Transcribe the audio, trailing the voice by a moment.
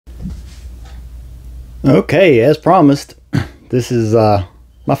Okay, as promised, this is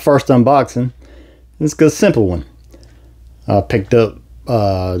my first unboxing. It's a simple one. I picked up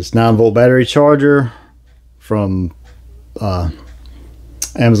this 9-volt battery charger from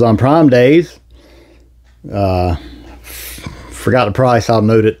Amazon Prime days. Forgot the price. I'll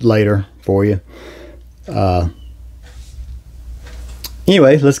note it later for you.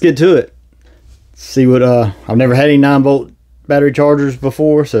 Anyway, let's get to it. See what I've never had any 9-volt battery chargers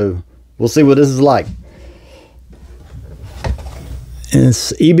before, so we'll see what this is like. And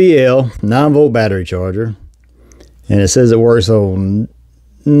it's EBL 9-volt battery charger, and it says it works on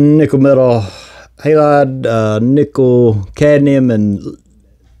nickel metal halide, nickel cadmium, and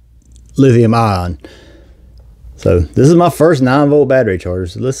lithium ion. So this is my first 9-volt battery charger,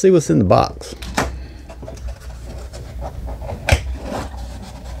 so let's see what's in the box.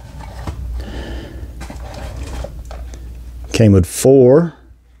 Came with 4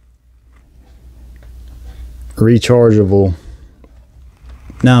 rechargeable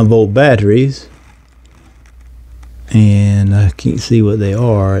 9-volt batteries, and I can't see what they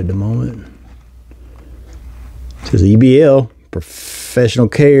are at the moment. It says EBL, professional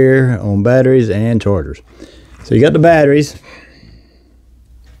care on batteries and chargers. So you got the batteries,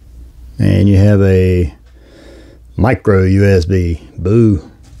 and you have a micro USB, boo,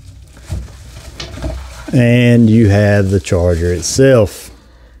 and you have the charger itself.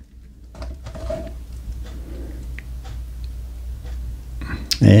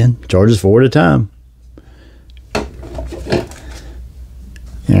 And charges 4 at a time.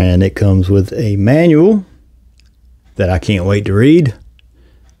 And it comes with a manual that I can't wait to read.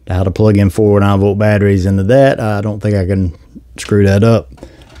 How to plug in 4 9-volt batteries into that. I don't think I can screw that up,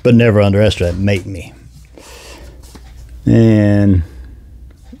 but never underestimate me. And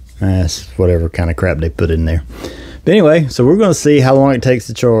that's whatever kind of crap they put in there. But anyway, so we're going to see how long it takes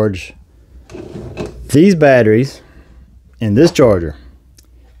to charge these batteries and this charger.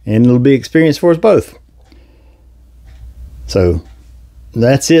 And it'll be experience for us both. So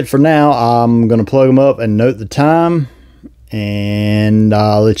that's it for now. I'm going to plug them up and note the time, and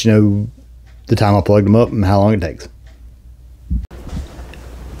I'll let you know the time I plugged them up and how long it takes.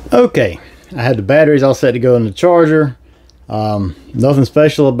 Okay, I had the batteries all set to go in the charger. Nothing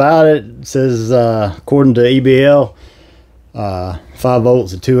special about it. It says according to EBL 5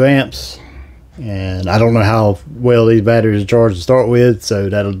 volts and 2 amps. And I don't know how well these batteries are charged to start with, so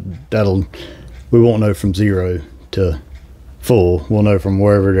we won't know from 0 to full. We'll know from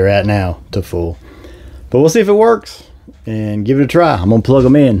wherever they're at now to full. But we'll see if it works and give it a try. I'm gonna plug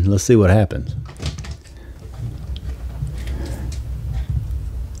them in. Let's see what happens.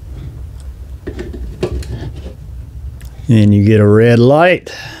 And you get a red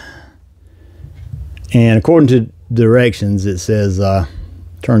light, and according to directions it says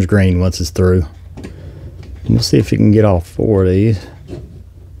turns green once it's through. We'll see if you can get all 4 of these.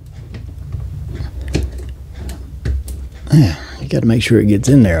 Yeah, you got to make sure it gets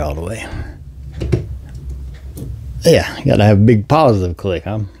in there all the way. Yeah, you got to have a big positive click.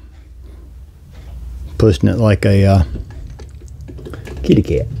 I'm pushing it like a kitty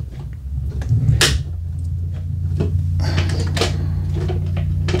cat.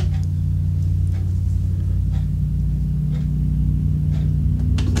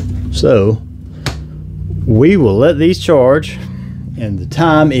 So we will let these charge, and the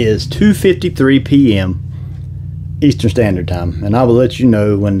time is 2:53 p.m. Eastern Standard Time, and I will let you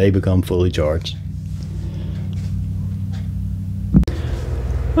know when they become fully charged.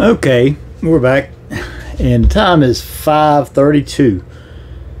 Okay, we're back, and the time is 5:32.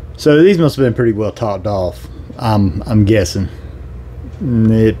 So these must have been pretty well topped off. I'm guessing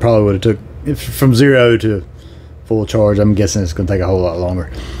it probably would have took from 0 to full charge. I'm guessing it's going to take a whole lot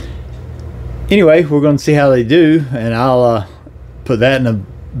longer. Anyway, we're going to see how they do, and I'll put that in a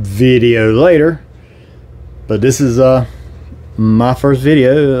video later. But this is my first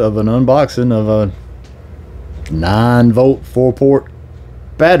video of an unboxing of a 9-volt 4-port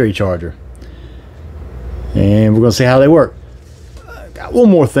battery charger. And we're going to see how they work. I got one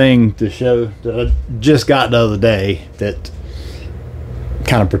more thing to show that I just got the other day that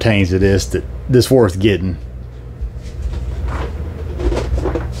kind of pertains to this worth getting.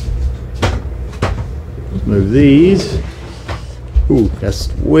 Move these. Ooh,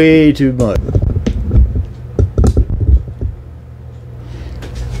 that's way too much.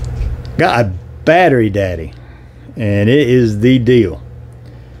 Got a battery daddy, and it is the deal.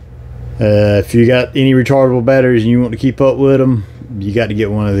 If you got any rechargeable batteries and you want to keep up with them, you got to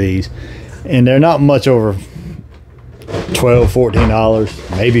get one of these. And they're not much over $12,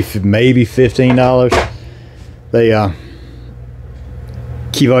 $14, maybe $15. They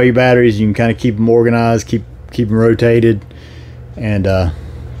keep all your batteries. You can kind of keep them organized, keep them rotated, and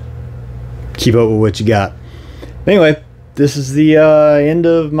keep up with what you got. Anyway, this is the end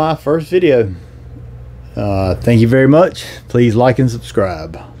of my first video. Thank you very much. Please like and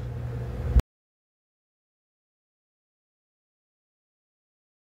subscribe.